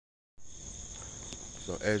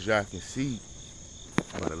So as y'all can see,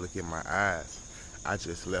 I'm gonna look at my eyes. I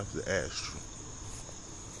just left the astral.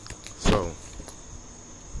 So,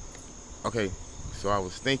 okay, so I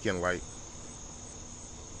was thinking like,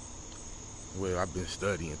 well, I've been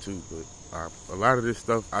studying too, but a lot of this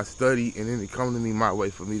stuff I study and then it comes to me my way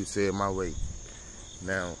for me to say it my way.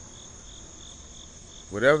 Now,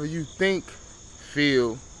 whatever you think,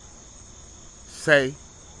 feel, say,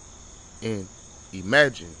 and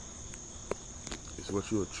imagine is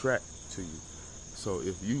what you attract to you. So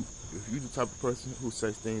if you the type of person who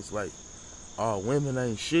says things like, "Oh, women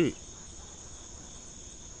ain't shit,"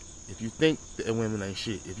 if you think that women ain't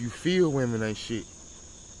shit, if you feel women ain't shit,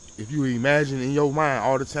 if you imagine in your mind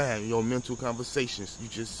all the time, in your mental conversations, you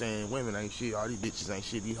just saying women ain't shit, all these bitches ain't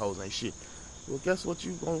shit, these hoes ain't shit, well, guess what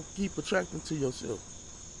you gonna keep attracting to yourself?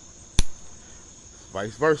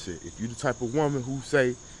 Vice versa. If you the type of woman who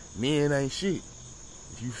say men ain't shit,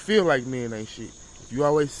 if you feel like men ain't shit, if you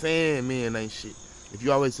always saying men ain't shit, if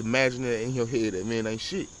you always imagine it in your head that men ain't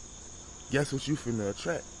shit, guess what you finna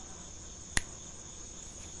attract?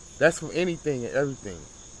 That's from anything and everything.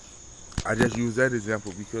 I just use that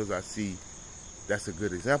example because I see that's a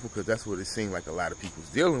good example, because that's what it seems like a lot of people's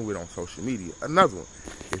dealing with on social media. Another one,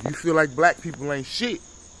 if you feel like black people ain't shit,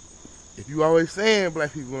 if you always saying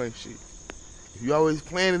black people ain't shit, if you always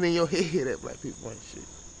planning in your head that black people ain't shit,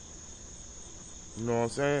 you know what I'm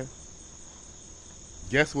saying?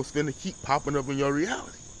 Guess what's finna keep popping up in your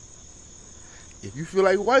reality? If you feel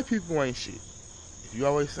like white people ain't shit, if you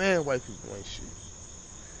always saying white people ain't shit,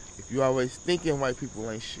 if you always thinking white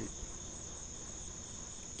people ain't shit,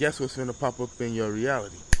 guess what's finna pop up in your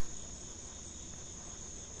reality?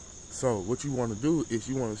 So what you want to do is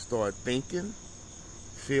you want to start thinking,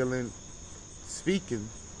 feeling, speaking,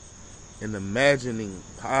 and imagining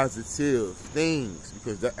positive things,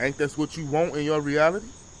 because that's what you want in your reality.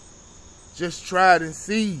 Just try it and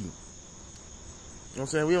see. You know what I'm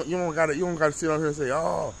saying? You don't gotta sit on here and say,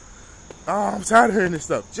 oh, I'm tired of hearing this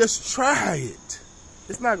stuff. Just try it.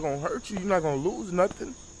 It's not gonna hurt you. You're not gonna lose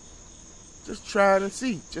nothing. Just try it and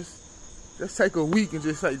see. Just take a week and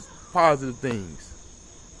just say positive things.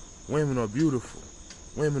 Women are beautiful.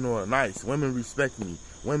 Women are nice. Women respect me.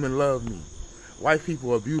 Women love me. White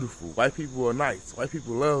people are beautiful. White people are nice. White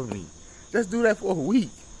people love me. Just do that for a week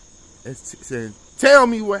and tell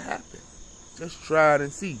me what happened. Just try it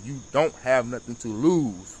and see. You don't have nothing to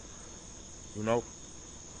lose, you know?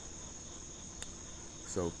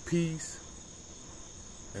 So peace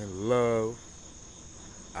and love.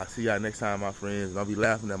 I'll see y'all next time, my friends. Don't be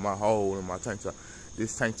laughing at my hole in my tank top.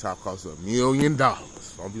 This tank top costs $1 million.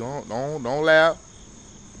 Don't laugh.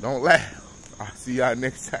 Don't laugh. I'll see y'all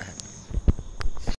next time.